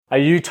Are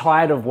you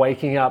tired of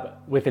waking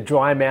up with a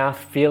dry mouth,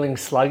 feeling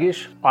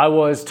sluggish? I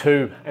was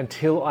too,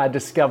 until I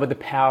discovered the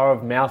power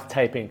of mouth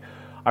taping.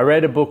 I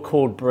read a book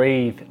called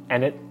Breathe,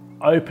 and it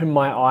opened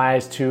my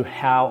eyes to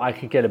how I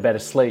could get a better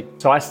sleep.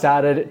 So I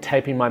started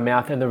taping my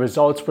mouth, and the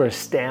results were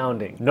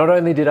astounding. Not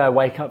only did I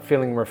wake up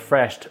feeling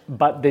refreshed,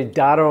 but the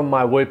data on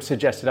my Whoop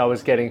suggested I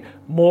was getting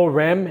more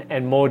REM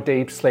and more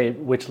deep sleep,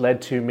 which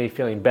led to me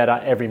feeling better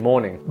every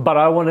morning. But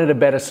I wanted a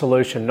better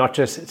solution, not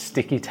just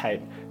sticky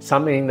tape,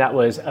 something that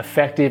was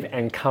effective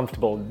and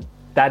comfortable.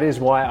 That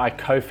is why I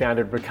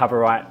co-founded Recover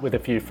Right with a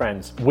few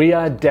friends. We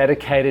are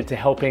dedicated to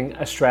helping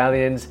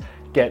Australians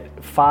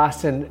get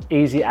fast and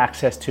easy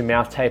access to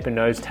mouth tape and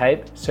nose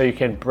tape so you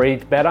can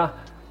breathe better,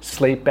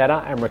 sleep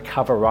better, and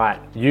recover right.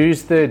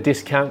 Use the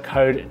discount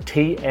code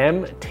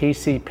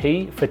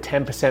TMTCP for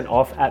 10%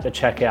 off at the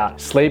checkout.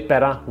 Sleep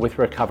better with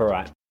Recover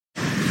Right.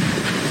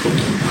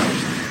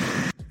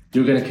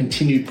 You're going to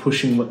continue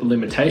pushing what the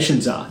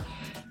limitations are.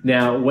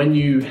 Now, when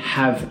you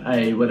have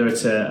whether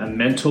it's a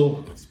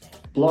mental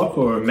block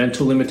or a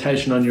mental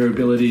limitation on your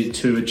ability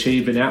to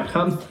achieve an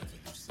outcome,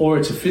 or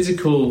it's a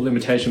physical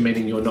limitation,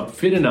 meaning you're not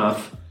fit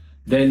enough,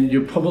 then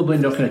you're probably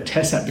not going to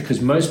test that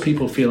because most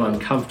people feel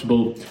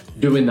uncomfortable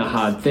doing the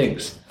hard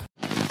things.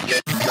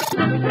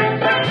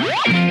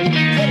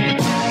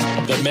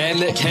 The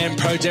Man That Can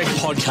Project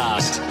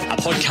podcast, a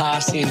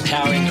podcast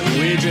empowering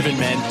career-driven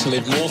men to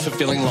live more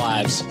fulfilling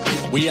lives.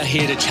 We are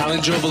here to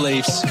challenge your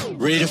beliefs,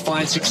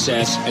 redefine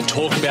success, and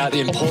talk about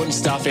the important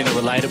stuff in a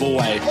relatable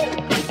way.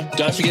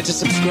 Don't forget to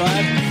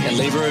subscribe and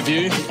leave a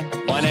review.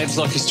 My name's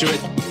Lockie Stewart.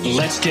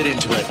 Let's get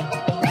into it.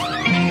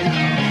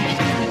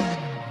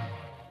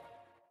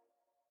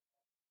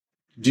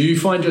 Do you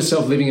find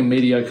yourself living a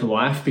mediocre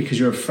life because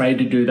you're afraid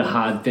to do the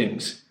hard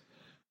things?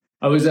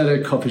 I was at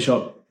a coffee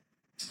shop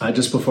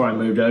just before I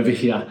moved over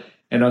here,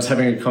 and I was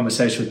having a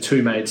conversation with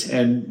two mates,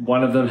 and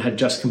one of them had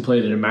just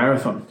completed a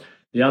marathon.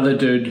 The other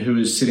dude who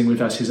was sitting with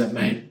us, he's like,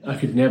 mate, I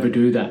could never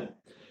do that.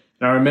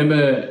 And I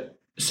remember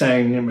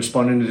saying and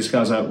responding to this guy,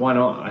 I was like, why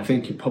not? I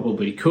think you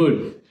probably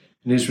could.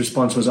 And his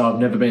response was, I've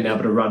never been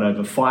able to run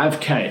over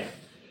 5K.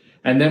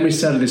 And then we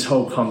started this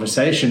whole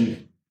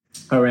conversation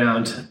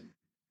around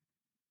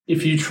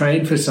if you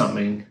train for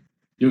something,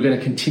 you're going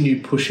to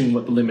continue pushing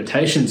what the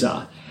limitations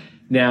are.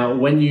 Now,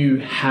 when you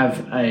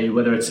have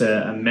whether it's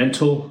a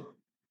mental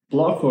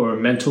block or a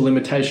mental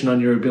limitation on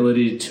your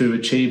ability to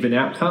achieve an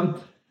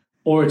outcome,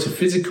 or it's a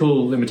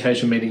physical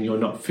limitation, meaning you're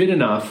not fit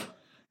enough,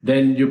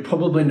 then you're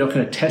probably not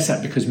going to test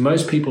that because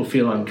most people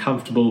feel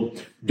uncomfortable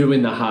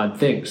doing the hard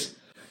things.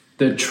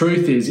 The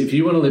truth is, if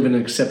you want to live an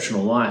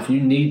exceptional life, you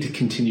need to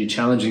continue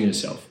challenging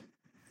yourself.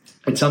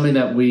 It's something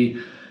that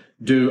we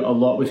do a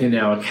lot within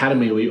our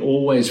academy. We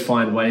always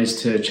find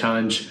ways to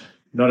challenge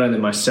not only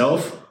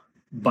myself,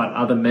 but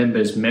other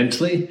members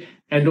mentally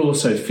and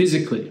also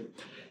physically.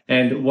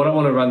 And what I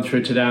want to run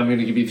through today, I'm going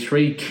to give you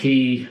 3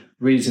 key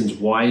reasons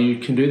why you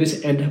can do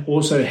this and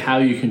also how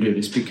you can do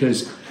this,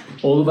 because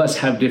all of us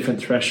have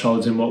different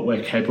thresholds in what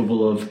we're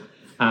capable of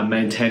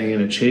maintaining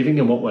and achieving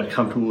and what we're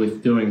comfortable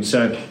with doing.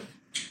 So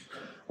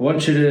I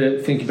want you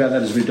to think about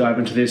that as we dive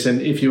into this.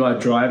 And if you are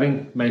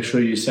driving, make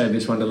sure you save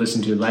this one to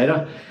listen to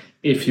later.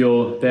 If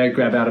you're there,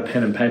 grab out a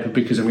pen and paper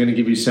because I'm going to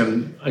give you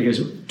some,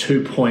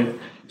 2-point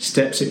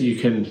steps that you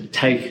can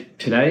take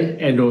today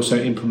and also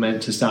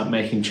implement to start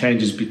making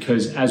changes,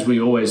 because as we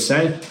always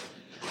say,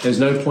 there's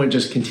no point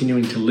just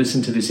continuing to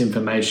listen to this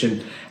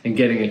information and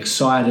getting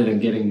excited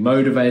and getting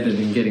motivated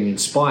and getting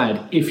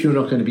inspired if you're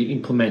not going to be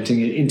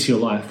implementing it into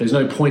your life. There's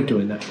no point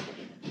doing that,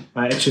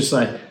 right? It's just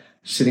like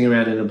sitting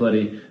around in a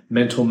bloody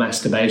mental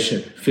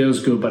masturbation.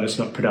 Feels good, but it's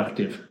not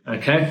productive,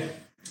 okay?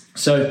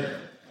 So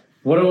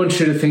what I want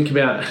you to think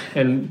about,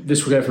 and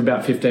this will go for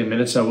about 15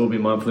 minutes, so I will be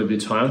mindful of your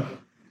time,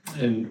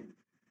 and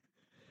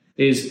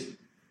is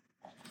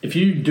if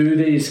you do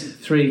these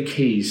 3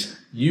 keys,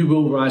 you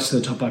will rise to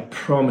the top, I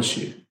promise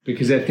you,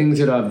 because they're things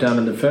that I've done.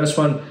 And the first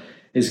one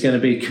is going to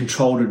be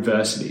controlled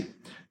adversity.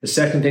 The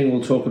second thing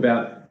we'll talk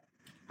about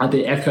are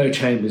the echo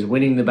chambers,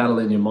 winning the battle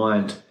in your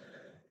mind.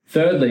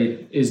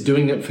 Thirdly is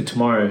doing it for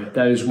tomorrow,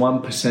 those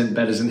 1%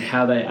 betters and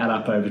how they add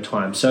up over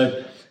time.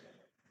 So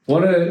I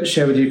want to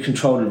share with you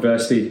controlled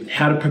adversity,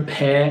 how to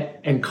prepare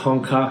and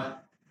conquer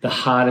the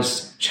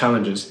hardest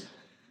challenges.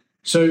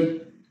 So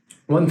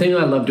one thing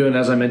I love doing,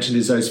 as I mentioned,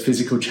 is those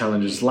physical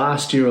challenges.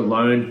 Last year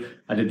alone,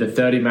 I did the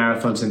 30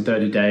 marathons in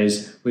 30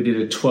 days. We did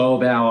a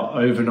 12-hour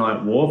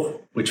overnight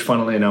walk, which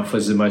funnily enough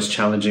was the most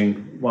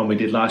challenging one we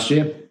did last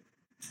year.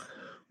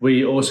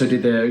 We also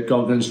did the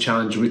Goggins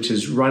Challenge, which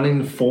is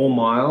running 4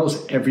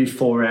 miles every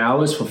 4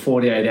 hours for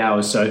 48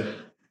 hours. So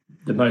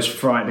the most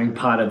frightening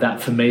part of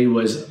that for me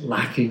was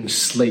lacking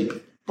sleep.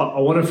 But I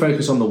want to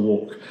focus on the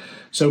walk.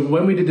 So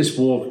when we did this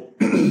walk,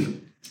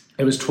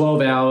 it was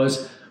 12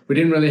 hours. We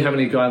didn't really have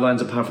any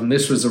guidelines apart from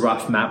this was a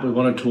rough map. We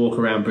wanted to walk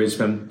around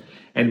Brisbane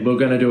and we're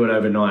going to do it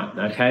overnight.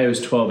 Okay, it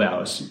was 12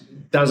 hours.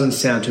 Doesn't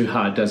sound too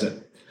hard, does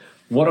it?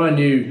 What I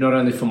knew, not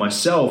only for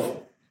myself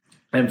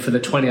and for the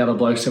 20 other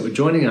blokes that were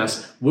joining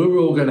us, we were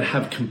all going to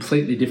have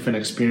completely different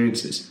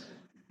experiences.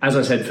 as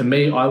I said, for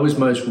me, I was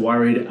most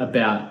worried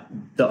about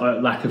the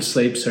lack of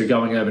sleep, so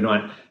going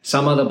overnight.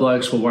 Some other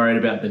blokes were worried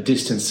about the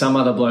distance. Some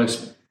other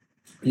blokes,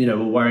 were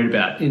worried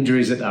about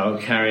injuries that they were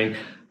carrying.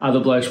 Other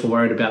blokes were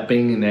worried about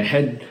being in their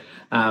head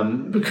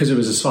because it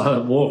was a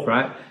silent walk,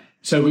 right?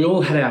 So we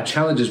all had our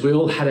challenges. We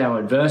all had our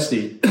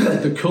adversity.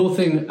 The cool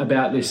thing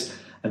about this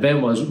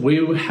event was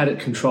we had it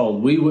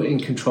controlled. We were in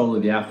control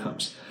of the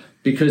outcomes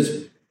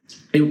because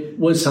it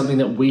was something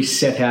that we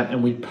set out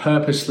and we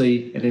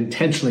purposely and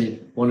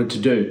intentionally wanted to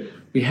do.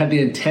 We had the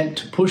intent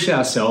to push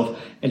ourselves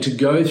and to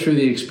go through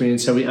the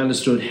experience so we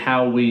understood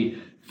how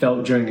we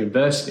felt during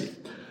adversity.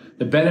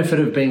 The benefit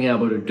of being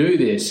able to do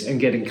this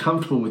and getting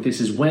comfortable with this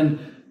is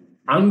when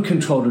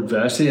uncontrolled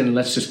adversity, and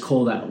let's just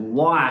call that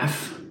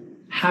life,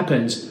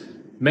 happens,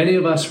 many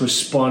of us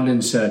respond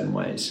in certain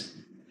ways.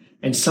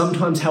 And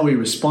sometimes how we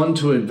respond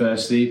to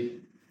adversity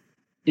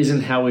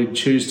isn't how we'd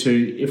choose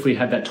to if we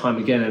had that time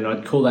again, and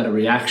I'd call that a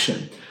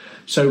reaction.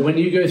 So when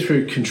you go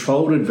through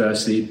controlled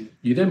adversity,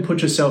 you then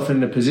put yourself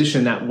in a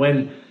position that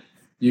when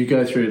you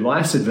go through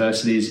life's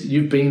adversities,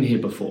 you've been here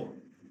before.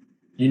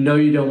 You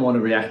don't want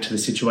to react to the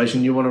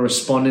situation. You want to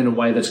respond in a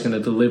way that's going to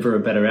deliver a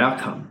better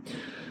outcome.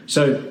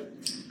 So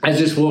as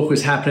this walk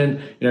was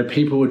happening,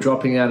 people were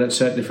dropping out at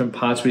certain different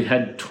parts. We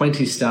had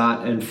 20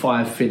 start and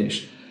 5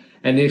 finish.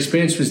 And the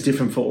experience was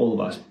different for all of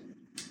us.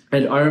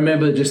 And I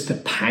remember just the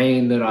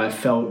pain that I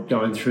felt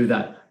going through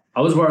that.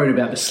 I was worried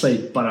about the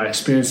sleep, but I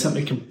experienced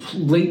something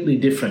completely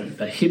different.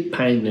 The hip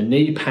pain, the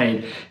knee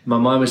pain. My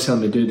mind was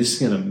telling me, dude, this is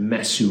going to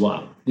mess you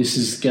up. This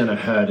is going to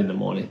hurt in the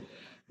morning.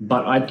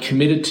 But I'd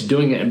committed to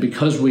doing it. And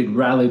because we'd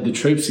rallied the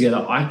troops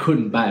together, I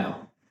couldn't bail.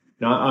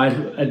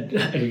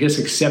 I guess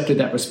accepted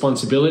that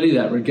responsibility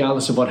that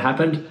regardless of what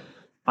happened,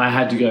 I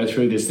had to go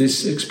through this.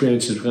 This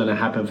experience is going to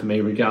happen for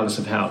me regardless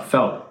of how it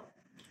felt.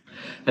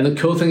 And the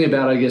cool thing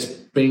about, I guess,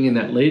 being in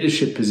that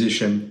leadership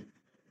position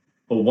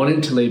or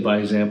wanting to lead by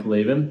example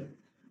even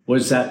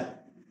was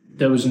that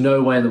there was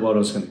no way in the world I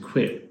was going to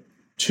quit.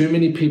 Too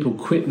many people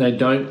quit and they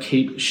don't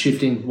keep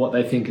shifting what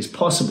they think is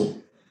possible.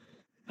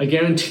 I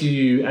guarantee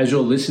you, as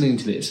you're listening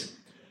to this,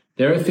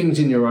 there are things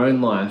in your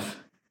own life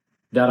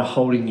that are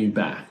holding you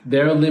back.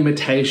 There are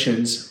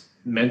limitations,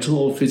 mental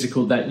or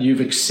physical, that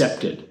you've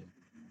accepted.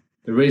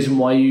 The reason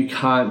why you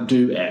can't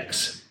do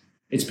X,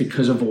 it's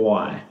because of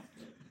Y.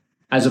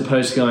 As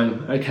opposed to going,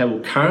 okay,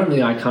 well,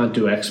 currently I can't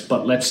do X,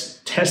 but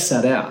let's test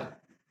that out.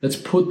 Let's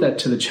put that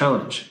to the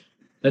challenge.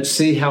 Let's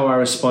see how I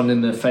respond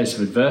in the face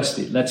of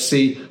adversity. Let's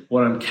see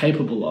what I'm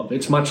capable of.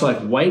 It's much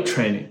like weight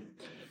training.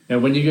 Now,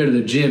 when you go to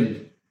the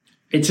gym,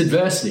 it's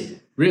adversity.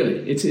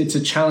 Really, it's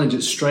a challenge.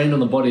 It's strain on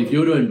the body. If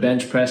you're doing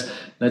bench press,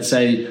 let's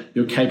say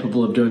you're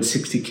capable of doing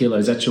 60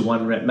 kilos, that's your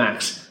 1 rep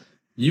max.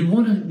 You're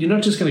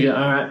not just going to go,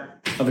 all right,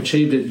 I've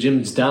achieved it,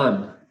 gym's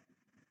done.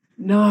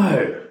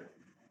 No.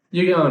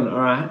 You're going, all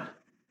right,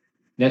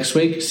 next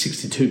week,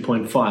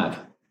 62.5.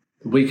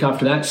 The week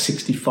after that,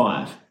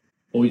 65.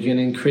 Or you're going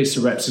to increase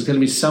the reps. There's going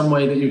to be some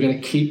way that you're going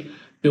to keep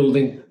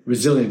building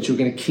resilience. You're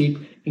going to keep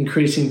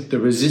increasing the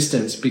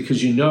resistance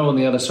because on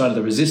the other side of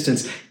the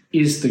resistance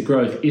is the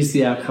growth, is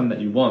the outcome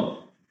that you want.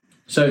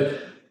 So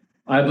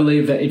I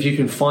believe that if you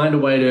can find a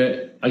way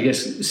to, I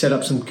guess, set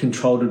up some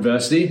controlled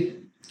adversity,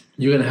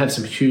 you're going to have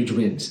some huge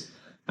wins,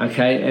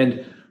 okay?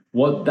 And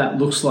what that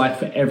looks like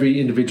for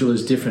every individual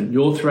is different.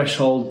 Your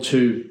threshold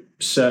to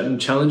certain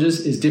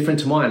challenges is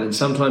different to mine, and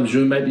sometimes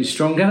you may be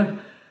stronger,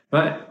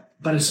 right?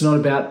 But it's not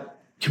about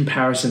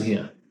comparison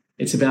here.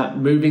 It's about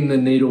moving the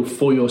needle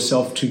for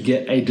yourself to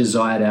get a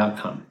desired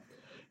outcome.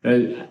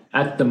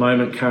 At the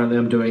moment, currently,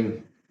 I'm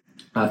doing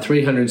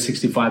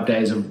 365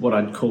 days of what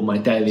I'd call my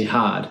daily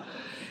hard.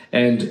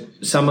 And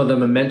some of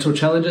them are mental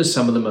challenges,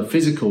 some of them are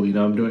physical.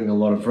 I'm doing a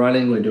lot of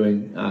running. We're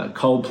doing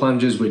cold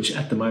plunges, which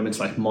at the moment is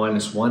like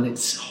 -1.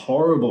 It's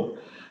horrible.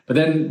 But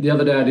then the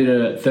other day I did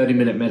a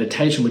 30-minute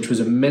meditation, which was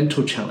a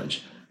mental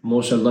challenge. I'm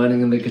also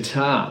learning the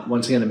guitar.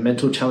 Once again, a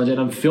mental challenge, and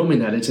I'm filming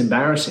that. It's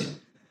embarrassing.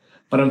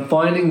 But I'm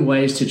finding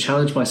ways to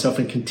challenge myself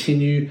and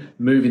continue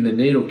moving the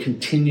needle,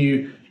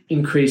 continue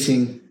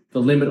increasing the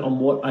limit on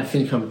what I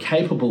think I'm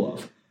capable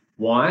of.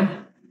 Why?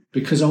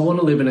 Because I want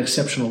to live an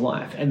exceptional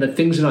life. And the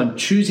things that I'm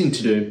choosing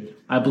to do,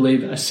 I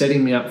believe, are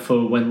setting me up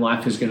for when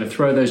life is going to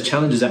throw those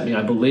challenges at me.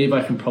 I believe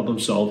I can problem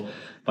solve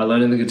by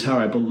learning the guitar.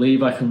 I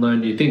believe I can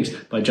learn new things.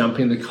 By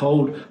jumping in the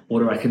cold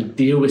water, I can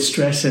deal with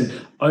stress and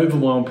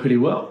overwhelm pretty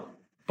well.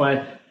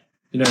 By,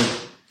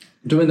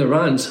 doing the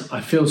runs, I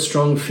feel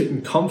strong, fit,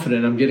 and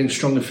confident. I'm getting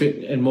stronger,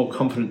 fit, and more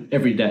confident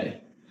every day.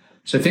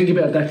 So think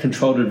about that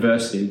controlled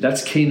adversity.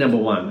 That's key number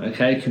 1,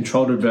 okay?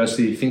 Controlled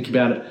adversity. Think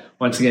about it.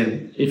 Once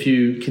again, if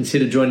you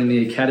consider joining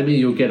the academy,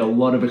 you'll get a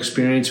lot of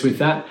experience with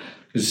that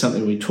because it's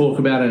something we talk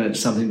about and it's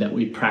something that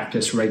we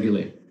practice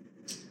regularly.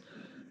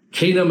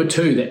 Key number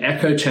 2, the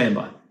echo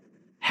chamber.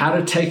 How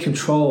to take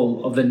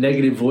control of the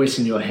negative voice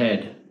in your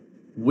head.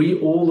 We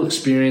all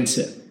experience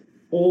it.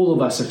 All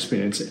of us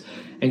experience it.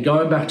 And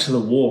going back to the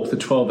walk, the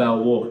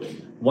 12-hour walk,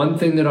 one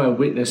thing that I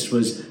witnessed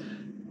was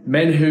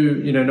men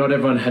who, not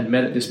everyone had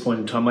met at this point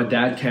in time. My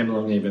dad came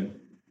along even.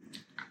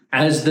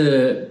 As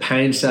the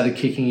pain started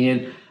kicking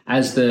in,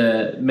 as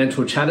the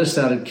mental chatter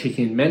started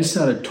kicking, men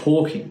started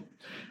talking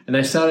and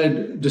they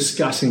started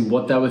discussing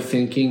what they were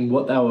thinking,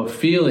 what they were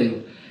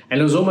feeling. And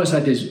it was almost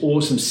like this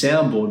awesome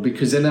soundboard,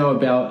 because then they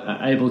were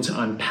able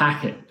to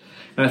unpack it.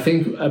 And I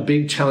think a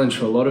big challenge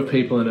for a lot of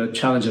people, and a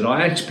challenge that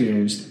I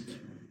experienced,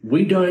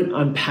 we don't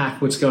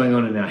unpack what's going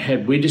on in our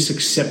head. We just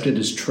accept it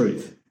as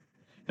truth.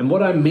 And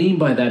what I mean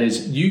by that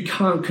is you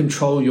can't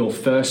control your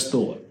first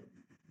thought,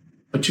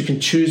 but you can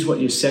choose what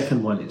your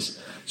second one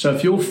is. So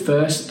if your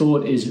first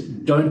thought is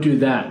don't do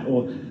that,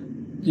 or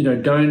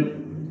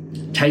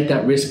don't take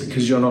that risk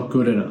because you're not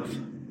good enough,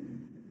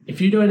 if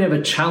you don't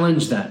ever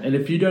challenge that, and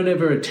if you don't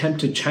ever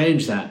attempt to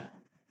change that,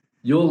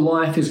 your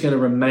life is going to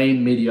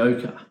remain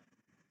mediocre.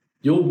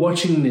 You're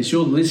watching this,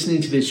 you're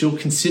listening to this, you're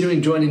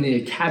considering joining the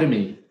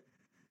academy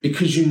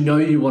because you know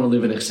you want to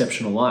live an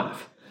exceptional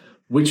life,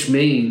 which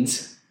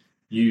means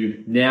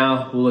you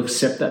now will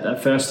accept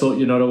that first thought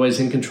you're not always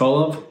in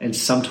control of, and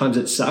sometimes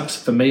it sucks.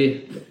 For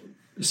me,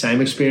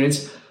 same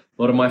experience.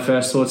 A lot of my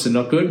first thoughts are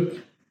not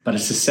good, but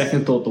it's the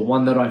second thought, the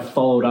one that I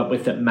followed up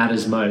with, that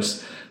matters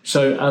most.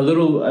 So a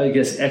little,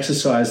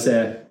 exercise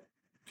there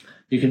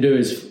you can do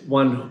is,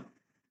 one,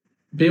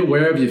 be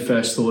aware of your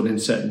first thought in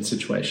certain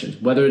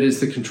situations, whether it is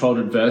the controlled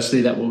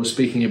adversity that we were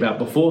speaking about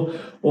before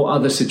or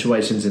other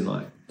situations in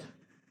life.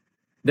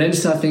 Then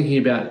start thinking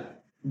about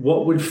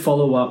what would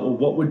follow up, or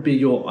what would be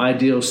your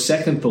ideal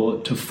second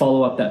thought to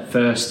follow up that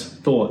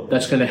first thought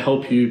that's going to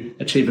help you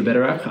achieve a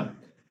better outcome.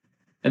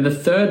 And the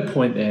third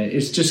point there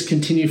is just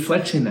continue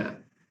flexing that.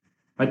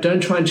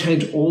 Don't try and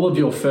change all of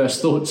your first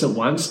thoughts at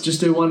once.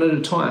 Just do one at a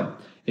time.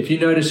 If you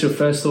notice your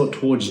first thought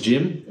towards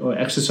gym or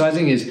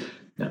exercising is,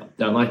 no,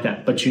 don't like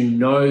that, but you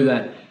know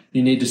that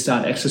you need to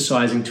start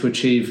exercising to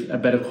achieve a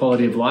better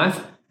quality of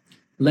life,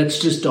 let's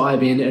just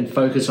dive in and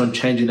focus on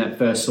changing that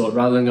first thought,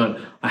 rather than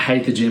going, I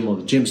hate the gym, or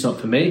the gym's not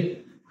for me.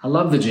 I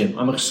love the gym.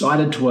 I'm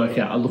excited to work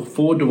out. I look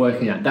forward to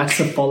working out. That's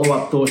the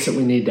follow-up thoughts that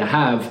we need to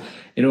have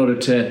in order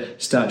to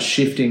start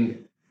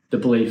shifting the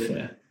belief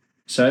there.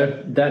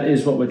 So that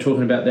is what we're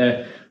talking about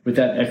there with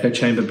that echo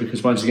chamber,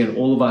 because once again,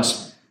 all of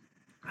us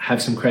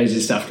have some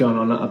crazy stuff going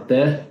on up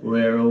there.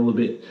 We're all a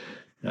bit,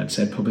 I'd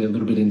say probably a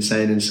little bit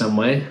insane in some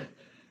way.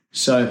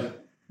 So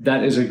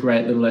that is a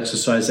great little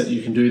exercise that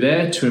you can do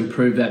there to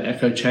improve that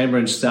echo chamber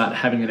and start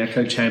having an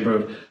echo chamber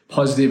of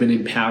positive and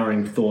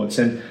empowering thoughts.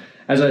 And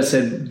as I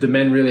said, the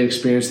men really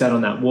experienced that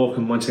on that walk.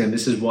 And once again,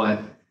 this is why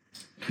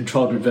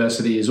controlled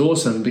adversity is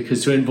awesome,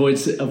 because to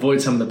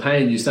avoid some of the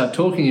pain, you start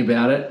talking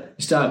about it,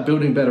 you start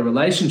building better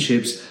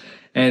relationships.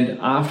 And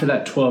after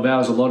that 12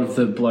 hours, a lot of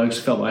the blokes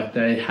felt like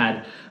they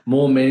had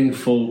more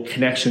meaningful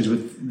connections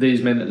with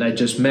these men that they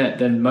just met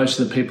than most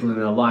of the people in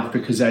their life,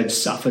 because they'd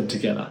suffered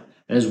together.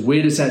 And as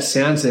weird as that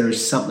sounds, there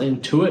is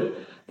something to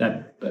it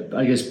that,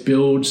 I guess,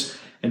 builds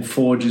and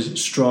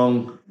forges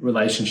strong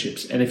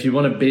relationships. And if you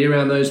want to be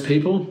around those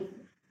people,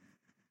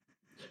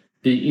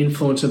 the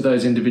influence of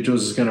those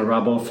individuals is going to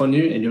rub off on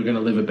you, and you're going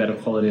to live a better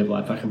quality of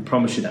life. I can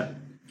promise you that.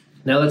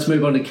 Now let's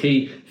move on to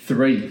key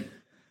 3.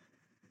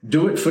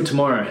 Do it for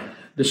tomorrow.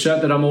 The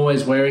shirt that I'm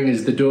always wearing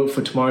is the Do It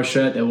For Tomorrow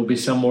shirt. There will be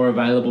some more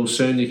available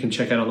soon. You can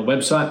check out on the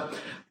website.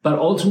 But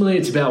ultimately,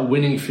 it's about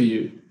winning for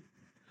you.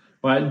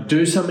 Right?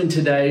 Do something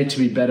today to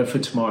be better for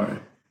tomorrow.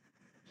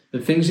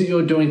 The things that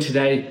you're doing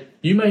today,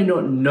 you may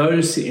not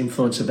notice the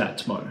influence of that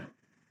tomorrow,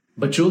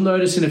 but you'll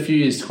notice in a few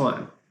years'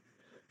 time.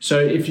 So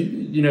if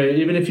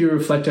even if you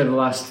reflect over the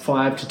last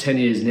 5 to 10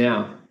 years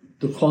now,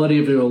 the quality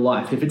of your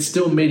life, if it's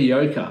still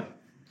mediocre,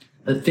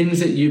 the things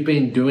that you've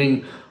been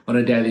doing on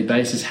a daily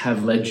basis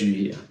have led you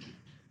here.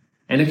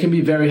 And it can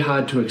be very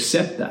hard to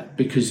accept that,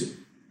 because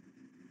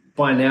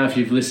by now, if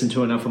you've listened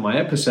to enough of my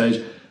episodes,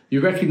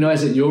 you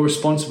recognize that you're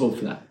responsible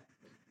for that.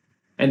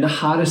 And the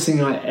hardest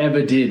thing I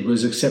ever did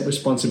was accept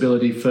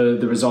responsibility for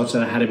the results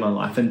that I had in my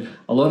life. And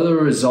a lot of the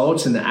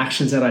results and the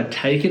actions that I'd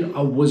taken,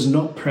 I was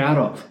not proud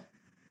of.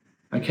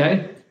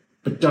 Okay?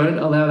 But don't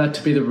allow that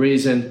to be the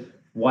reason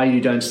why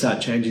you don't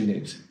start changing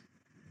things.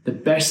 The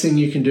best thing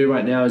you can do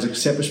right now is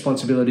accept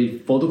responsibility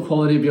for the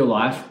quality of your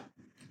life,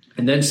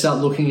 and then start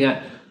looking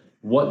at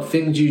what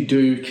things you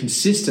do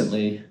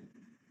consistently,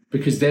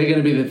 because they're going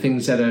to be the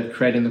things that are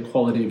creating the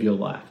quality of your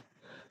life.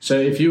 So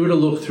if you were to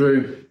look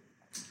through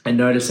and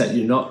notice that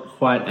you're not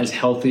quite as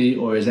healthy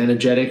or as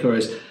energetic or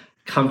as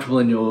comfortable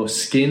in your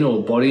skin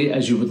or body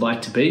as you would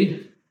like to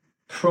be,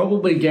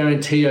 probably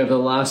guarantee over the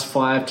last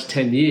 5 to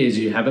 10 years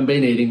you haven't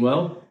been eating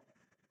well,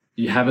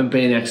 you haven't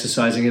been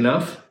exercising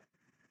enough,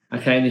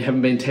 okay, and you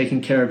haven't been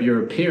taking care of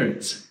your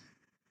appearance.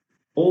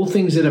 All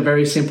things that are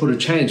very simple to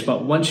change,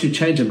 but once you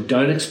change them,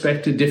 don't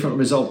expect a different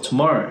result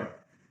tomorrow.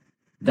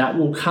 That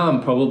will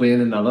come probably in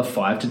another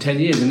 5 to 10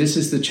 years. And this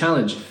is the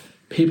challenge.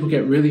 People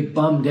get really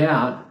bummed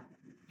out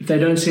if they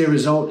don't see a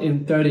result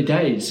in 30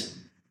 days.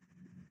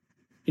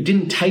 It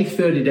didn't take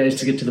 30 days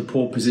to get to the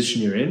poor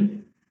position you're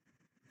in.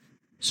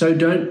 So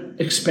don't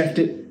expect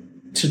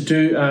it to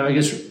do,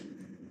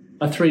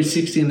 a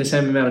 360 in the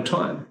same amount of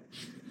time.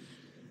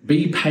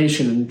 Be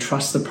patient and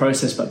trust the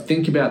process, but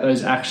think about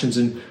those actions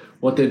and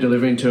what they're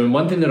delivering to. And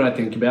one thing that I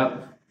think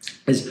about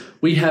is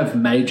we have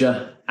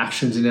major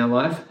actions in our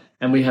life,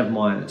 and we have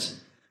minors.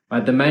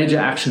 Right? The major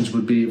actions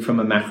would be from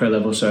a macro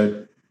level,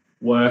 so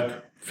work,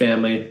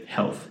 family,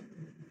 health.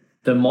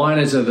 The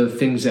minors are the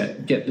things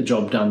that get the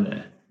job done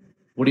there.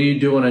 What do you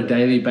do on a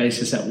daily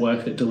basis at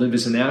work that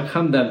delivers an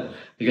outcome that,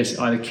 I guess,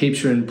 either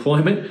keeps your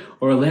employment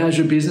or allows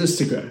your business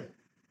to grow?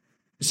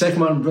 The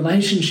second one,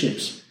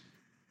 relationships.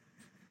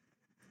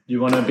 You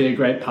want to be a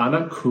great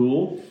partner?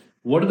 Cool.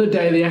 What are the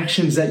daily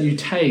actions that you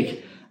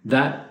take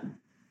that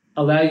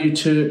allow you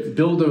to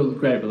build a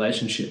great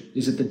relationship?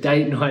 Is it the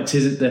date nights?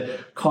 Is it the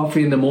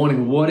coffee in the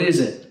morning? What is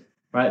it?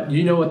 Right?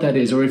 You know what that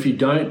is. Or if you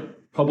don't,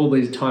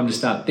 probably it's time to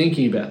start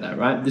thinking about that,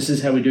 right? This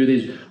is how we do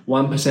these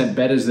 1%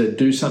 betters that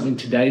do something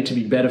today to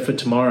be better for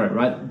tomorrow,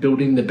 right?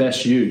 Building the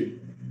best you.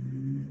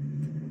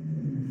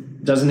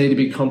 Doesn't need to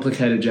be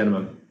complicated,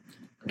 gentlemen.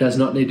 It does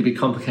not need to be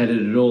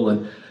complicated at all.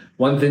 And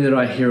one thing that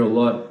I hear a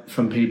lot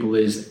from people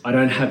is, I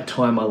don't have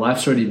time, my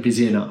life's already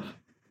busy enough.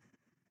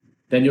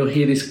 Then you'll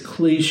hear this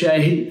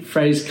cliche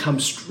phrase come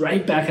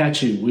straight back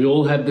at you. We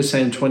all have the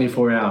same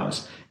 24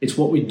 hours. It's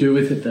what we do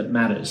with it that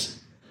matters.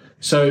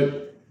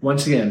 So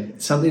once again,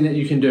 something that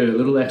you can do, a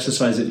little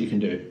exercise that you can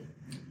do.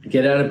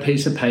 Get out a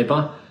piece of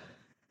paper,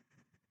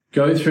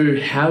 go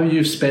through how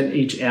you've spent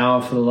each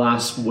hour for the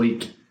last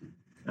week.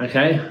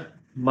 Okay?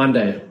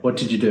 Monday, what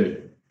did you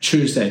do?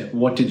 Tuesday,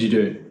 what did you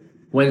do?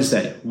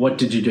 Wednesday, what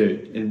did you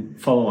do? And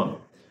follow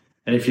on.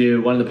 And if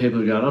you're one of the people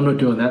who are going, I'm not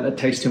doing that, that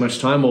takes too much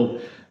time, well,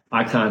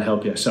 I can't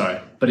help you, sorry.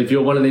 But if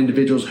you're one of the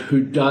individuals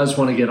who does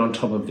want to get on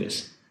top of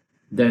this,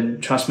 then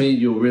trust me,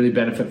 you'll really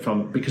benefit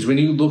from it. Because when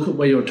you look at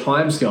where your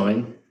time's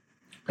going,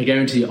 I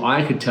guarantee you,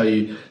 I could tell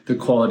you the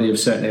quality of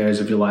certain areas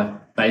of your life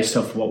based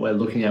off what we're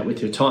looking at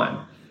with your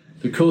time.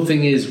 The cool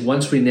thing is,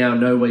 once we now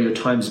know where your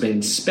time's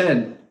been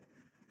spent,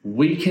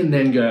 we can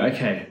then go,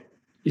 okay,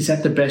 is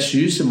that the best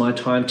use of my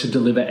time to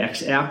deliver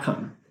X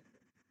outcome?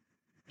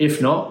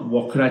 If not,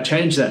 what could I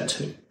change that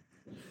to?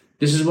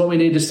 This is what we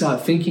need to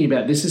start thinking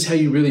about. This is how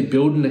you really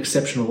build an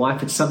exceptional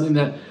life. It's something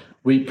that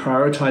we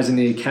prioritize in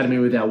the academy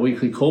with our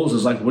weekly calls.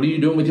 Is like, what are you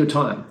doing with your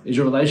time? Is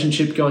your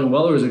relationship going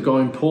well or is it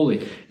going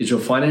poorly? Is your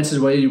finances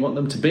where you want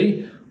them to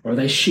be or are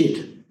they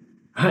shit?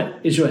 Right?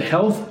 Is your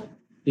health,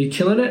 are you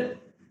killing it?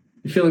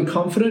 You're feeling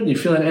confident? You're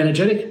feeling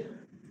energetic?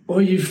 Or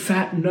are you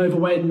fat and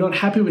overweight and not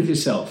happy with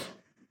yourself?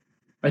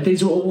 Right?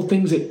 These are all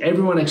things that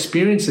everyone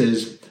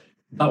experiences,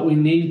 but we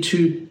need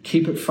to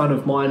keep it front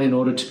of mind in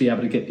order to be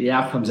able to get the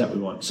outcomes that we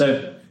want.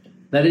 So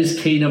that is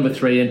key number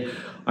 3. And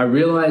I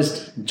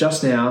realized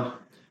just now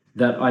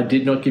that I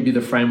did not give you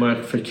the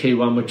framework for key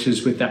 1, which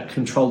is with that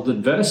controlled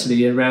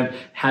adversity around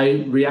how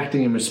you're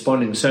reacting and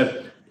responding.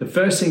 So the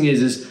first thing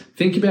is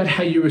think about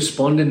how you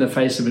respond in the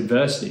face of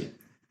adversity.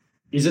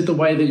 Is it the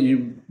way that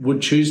you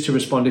would choose to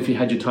respond if you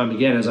had your time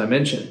again, as I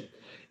mentioned?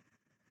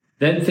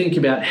 Then think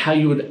about how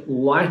you would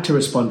like to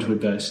respond to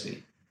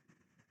adversity.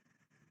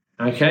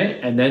 Okay,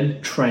 and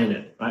then train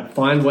it, right?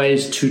 Find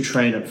ways to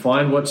train it.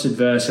 Find what's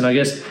adverse. And I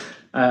guess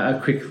a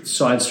quick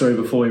side story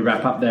before we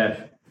wrap up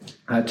there.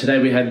 Today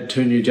we had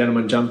 2 new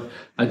gentlemen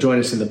join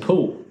us in the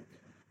pool.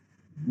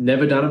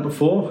 Never done it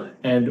before.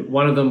 And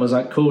one of them was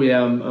like, cool,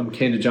 yeah, I'm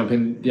keen to jump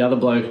in. The other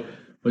bloke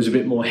was a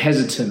bit more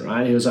hesitant,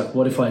 right? He was like,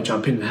 what if I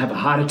jump in and have a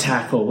heart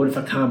attack? Or what if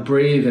I can't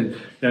breathe?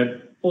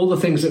 And all the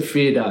things that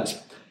fear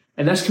does.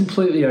 And that's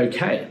completely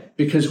okay.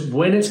 Because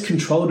when it's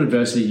controlled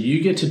adversity,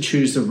 you get to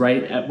choose the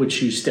rate at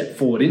which you step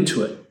forward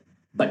into it.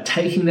 But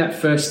taking that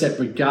first step,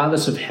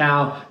 regardless of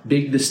how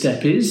big the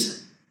step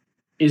is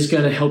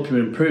going to help you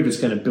improve. It's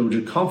going to build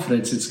your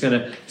confidence. It's going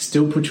to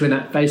still put you in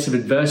that face of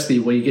adversity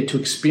where you get to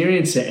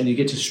experience it and you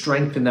get to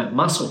strengthen that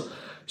muscle.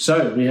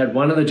 So we had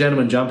one of the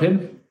gentlemen jump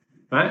in,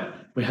 right?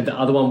 We had the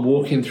other one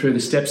walk in through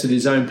the steps at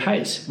his own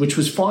pace, which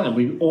was fine.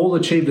 We all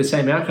achieved the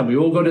same outcome. We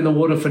all got in the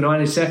water for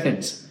 90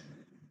 seconds.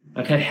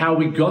 Okay, how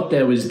we got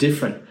there was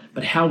different,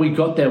 but how we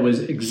got there was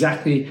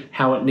exactly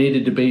how it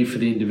needed to be for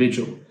the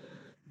individual.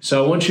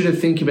 So I want you to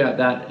think about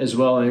that as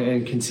well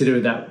and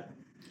consider that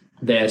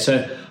there.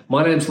 So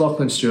my name's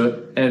Lachlan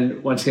Stewart,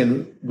 and once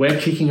again, we're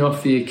kicking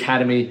off the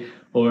academy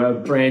or a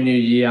brand new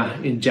year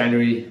in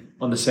January,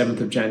 on the 7th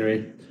of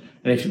January.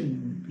 And if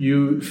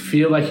you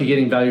feel like you're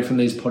getting value from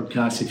these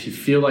podcasts, if you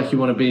feel like you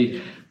want to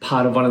be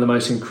part of one of the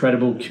most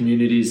incredible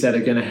communities that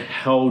are going to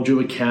hold you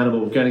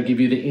accountable, going to give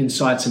you the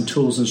insights and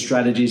tools and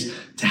strategies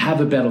to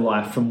have a better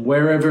life from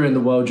wherever in the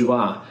world you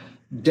are,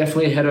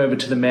 definitely head over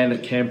to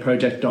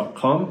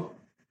themanthatcanproject.com.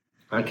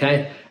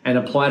 Okay, and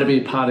apply to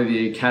be part of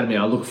the academy.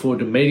 I look forward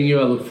to meeting you.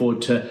 I look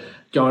forward to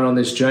going on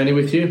this journey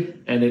with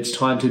you. And it's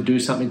time to do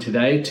something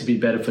today to be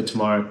better for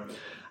tomorrow.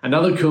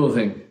 Another cool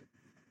thing,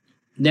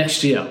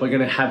 next year, we're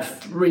going to have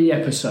 3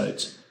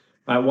 episodes.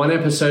 Right, 1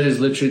 episode is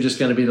literally just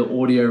going to be the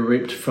audio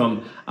ripped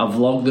from a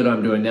vlog that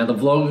I'm doing. Now, the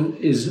vlog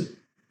is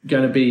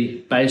going to be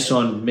based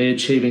on me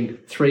achieving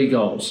 3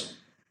 goals,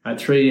 right,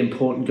 3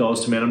 important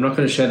goals to me. And I'm not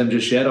going to share them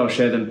just yet. I'll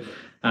share them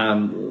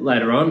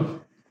later on.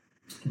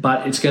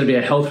 But it's going to be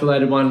a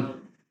health-related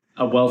one,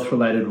 a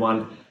wealth-related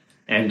one,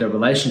 and a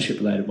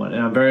relationship-related one.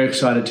 And I'm very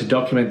excited to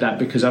document that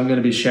because I'm going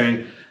to be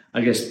sharing,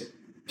 I guess,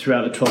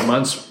 throughout the 12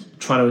 months,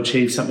 trying to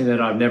achieve something that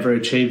I've never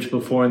achieved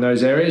before in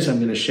those areas. I'm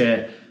going to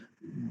share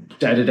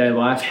day-to-day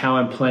life, how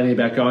I'm planning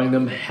about going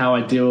them, how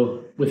I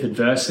deal with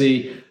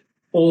adversity,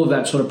 all of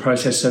that sort of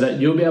process, so that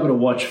you'll be able to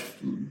watch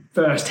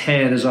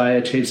firsthand as I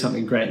achieve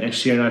something great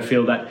next year. And I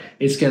feel that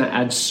it's going to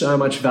add so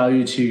much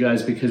value to you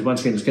guys, because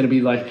once again, it's going to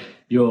be like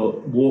you're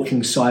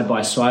walking side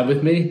by side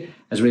with me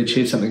as we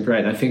achieve something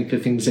great. And I think the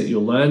things that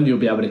you'll learn, you'll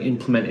be able to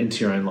implement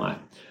into your own life.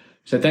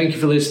 So thank you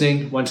for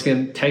listening. Once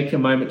again, take a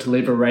moment to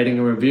leave a rating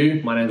and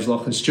review. My name is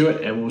Lachlan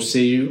Stewart, and we'll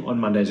see you on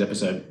Monday's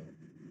episode.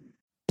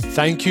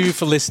 Thank you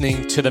for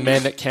listening to the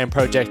Man That Can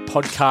Project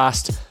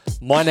podcast.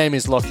 My name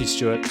is Lockie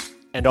Stewart,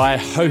 and I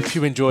hope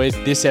you enjoyed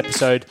this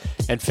episode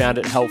and found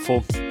it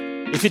helpful.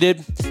 If you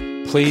did,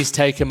 please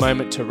take a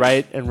moment to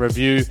rate and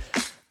review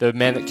the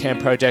Man That Can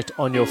Project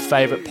on your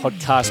favorite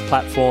podcast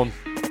platform.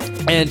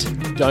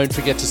 And don't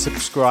forget to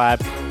subscribe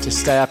to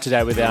stay up to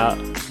date with our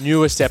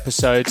newest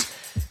episodes.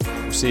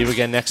 We'll see you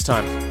again next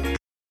time.